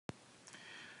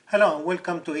Hello and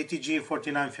welcome to ATG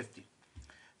 4950.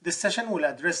 This session will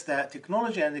address the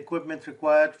technology and equipment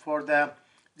required for the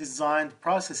designed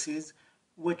processes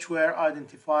which were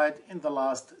identified in the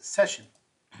last session.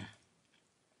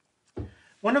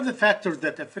 One of the factors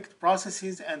that affect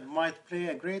processes and might play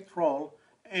a great role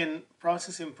in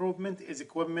process improvement is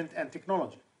equipment and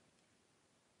technology.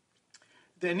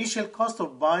 The initial cost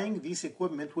of buying this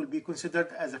equipment will be considered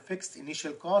as a fixed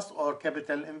initial cost or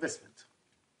capital investment,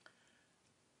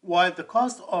 while the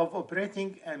cost of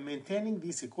operating and maintaining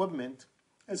this equipment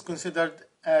is considered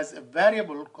as a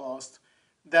variable cost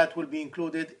that will be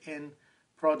included in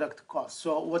product cost.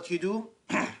 So what you do,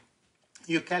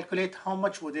 you calculate how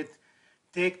much would it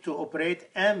take to operate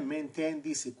and maintain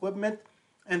this equipment,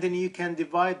 and then you can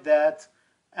divide that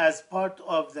as part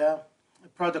of the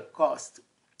product cost,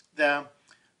 the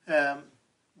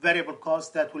variable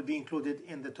cost that will be included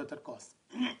in the total cost.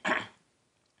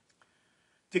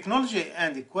 Technology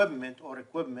and equipment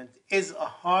is a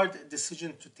hard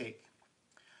decision to take.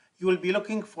 You will be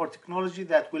looking for technology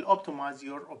that will optimize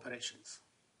your operations.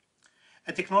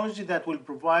 A technology that will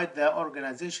provide the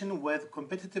organization with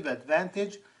competitive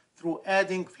advantage through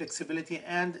adding flexibility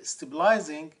and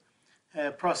stabilizing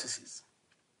processes.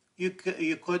 You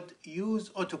could use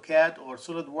AutoCAD or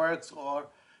SolidWorks or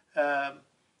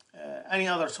any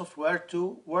other software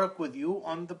to work with you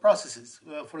on the processes.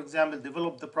 For example,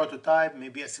 develop the prototype,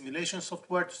 maybe a simulation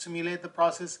software to simulate the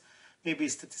process, maybe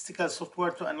statistical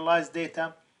software to analyze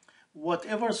data.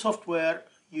 Whatever software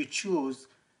you choose,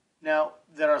 now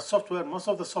there are software, most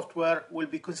of the software will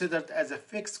be considered as a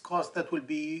fixed cost that will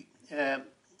be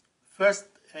first,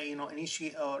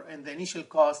 initially or in the initial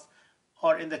cost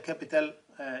or in the capital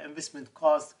investment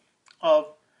cost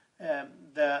of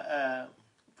the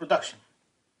production.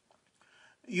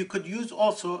 You could use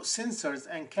also sensors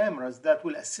and cameras that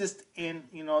will assist in,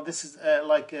 this is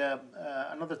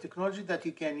another technology that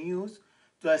you can use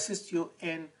to assist you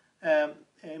in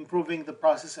improving the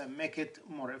process and make it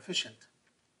more efficient.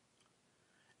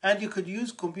 And you could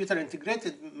use computer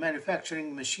integrated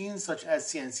manufacturing machines such as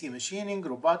CNC machining,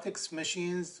 robotics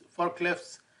machines,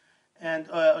 forklifts, and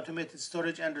automated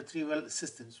storage and retrieval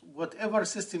systems. Whatever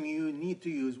system you need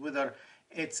to use, whether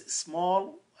it's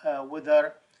small,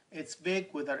 whether it's big,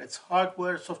 whether it's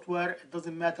hardware, software, it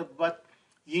doesn't matter, but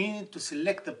you need to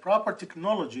select the proper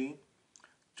technology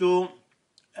to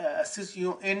assist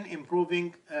you in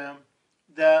improving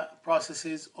the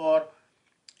processes or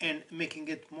in making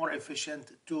it more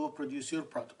efficient to produce your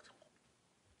product.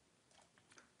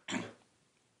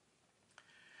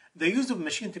 The use of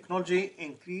machine technology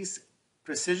increases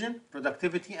precision,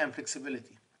 productivity, and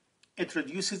flexibility. It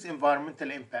reduces environmental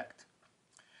impact.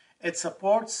 It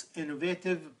supports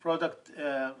innovative product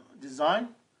design,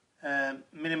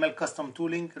 minimal custom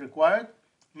tooling required,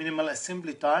 minimal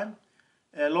assembly time,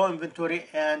 low inventory,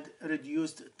 and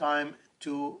reduced time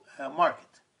to market.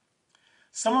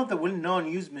 Some of the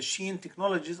well-known used machine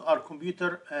technologies are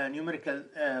computer numerical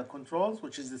controls,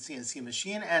 which is the CNC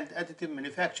machine, and additive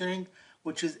manufacturing,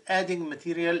 which is adding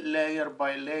material layer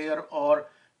by layer, or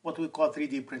what we call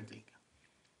 3D printing.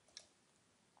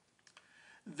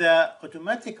 The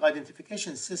automatic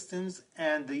identification systems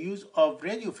and the use of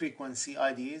radio frequency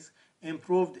IDs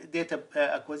improved data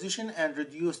acquisition and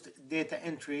reduced data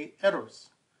entry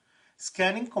errors.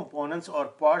 Scanning components or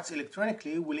parts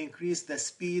electronically will increase the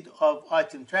speed of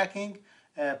item tracking,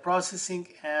 processing,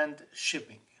 and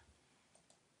shipping.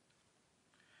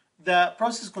 The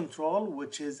process control,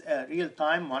 which is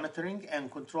real-time monitoring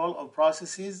and control of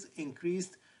processes,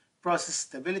 increased process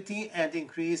stability and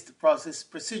increased process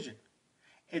precision.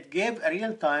 It gave a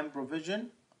real-time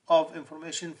provision of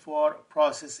information for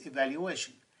process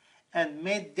evaluation and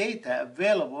made data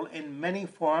available in many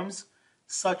forms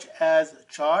such as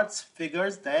charts,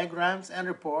 figures, diagrams, and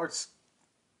reports,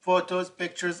 photos,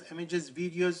 pictures, images,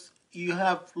 videos. You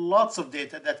have lots of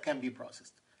data that can be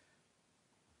processed.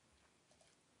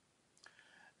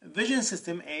 Vision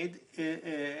system aid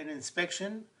in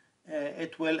inspection.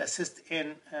 It will assist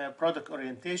in product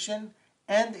orientation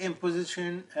and in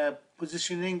positioning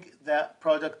the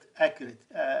product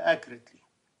accurately.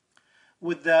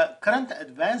 With the current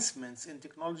advancements in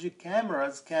technology,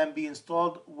 cameras can be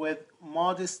installed with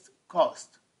modest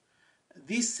cost.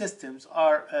 These systems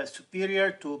are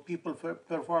superior to people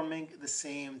performing the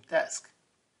same task.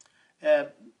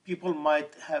 People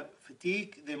might have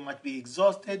fatigue, they might be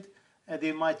exhausted,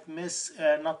 they might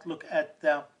not look at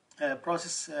the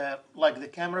process like the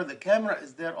camera. The camera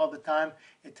is there all the time.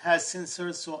 It has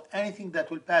sensors, so anything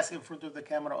that will pass in front of the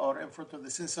camera or in front of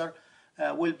the sensor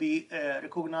will be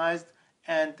recognized,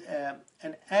 and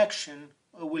an action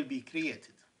will be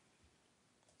created.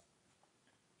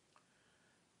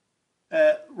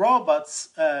 Robots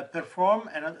perform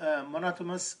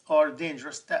monotonous or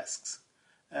dangerous tasks.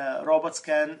 Robots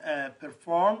can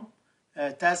perform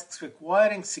tasks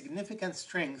requiring significant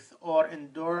strength or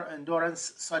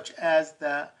endurance, such as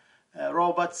the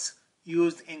robots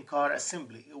used in car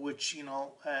assembly, which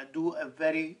do a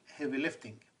very heavy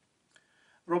lifting.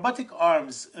 Robotic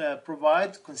arms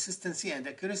provide consistency and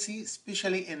accuracy,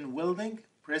 especially in welding,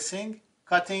 pressing,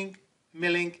 cutting,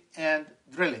 milling, and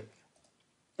drilling.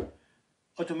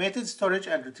 Automated storage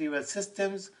and retrieval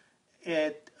systems,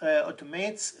 it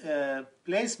automates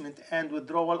placement and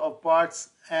withdrawal of parts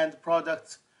and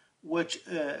products, which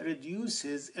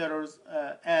reduces errors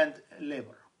and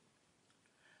labor.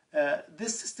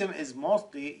 This system is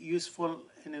mostly useful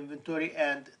in inventory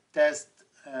and test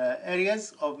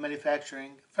areas of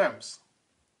manufacturing firms.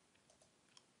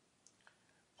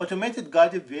 Automated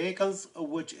guided vehicles,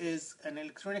 which is an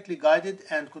electronically guided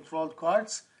and controlled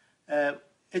carts,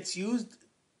 it's used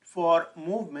for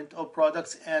movement of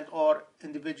products and or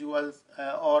individuals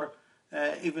or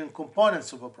even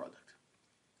components of a product.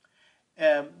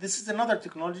 This is another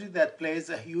technology that plays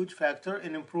a huge factor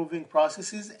in improving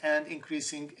processes and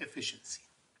increasing efficiency.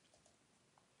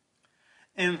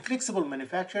 In flexible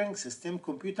manufacturing system,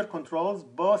 computer controls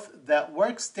both the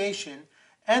workstation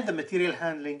and the material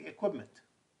handling equipment.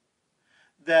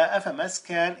 The FMS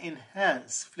can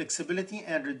enhance flexibility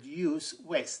and reduce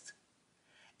waste.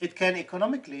 It can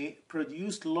economically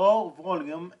produce low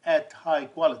volume at high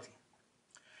quality.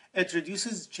 It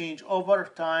reduces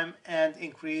changeover time and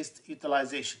increased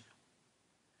utilization.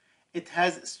 It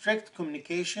has strict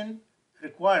communication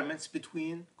requirements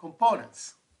between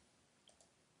components.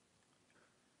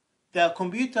 The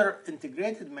computer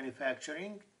integrated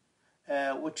manufacturing,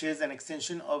 which is an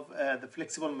extension of the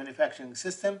flexible manufacturing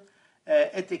system,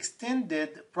 it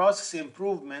extended process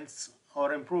improvement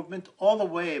all the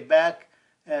way back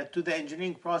to the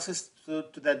engineering process, to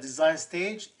the design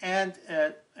stage, and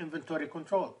inventory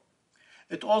control.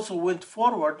 It also went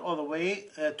forward all the way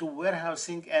to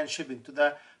warehousing and shipping, to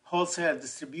the wholesale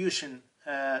distribution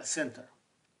center.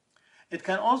 It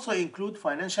can also include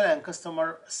financial and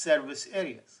customer service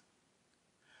areas.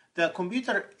 The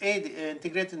computer aided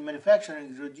integrated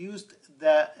manufacturing reduced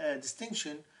the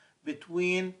distinction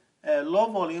between low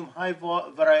volume, high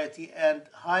variety and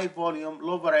high volume,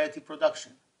 low variety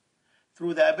production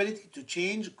through the ability to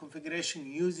change configuration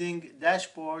using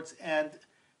dashboards and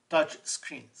touch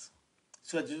screens.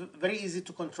 So it's very easy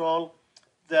to control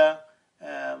the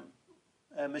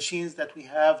machines that we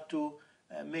have to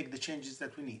make the changes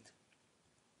that we need.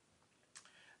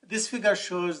 This figure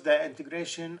shows the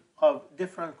integration of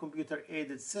different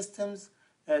computer-aided systems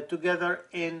together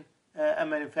in a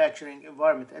manufacturing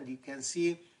environment, and you can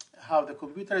see how the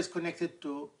computer is connected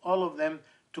to all of them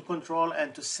to control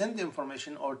and to send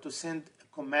information or to send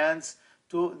commands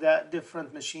to the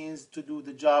different machines to do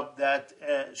the job that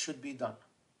should be done.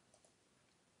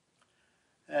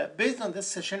 Based on this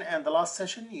session and the last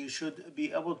session, you should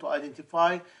be able to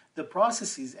identify the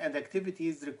processes and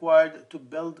activities required to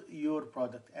build your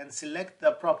product and select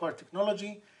the proper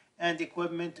technology and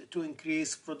equipment to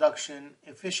increase production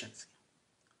efficiency.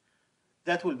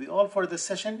 That will be all for this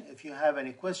session. If you have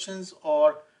any questions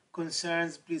or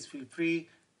concerns, please feel free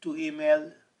to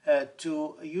email,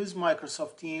 to use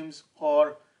Microsoft Teams,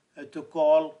 or to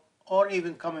call, or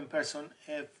even come in person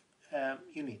if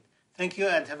you need. Thank you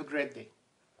and have a great day.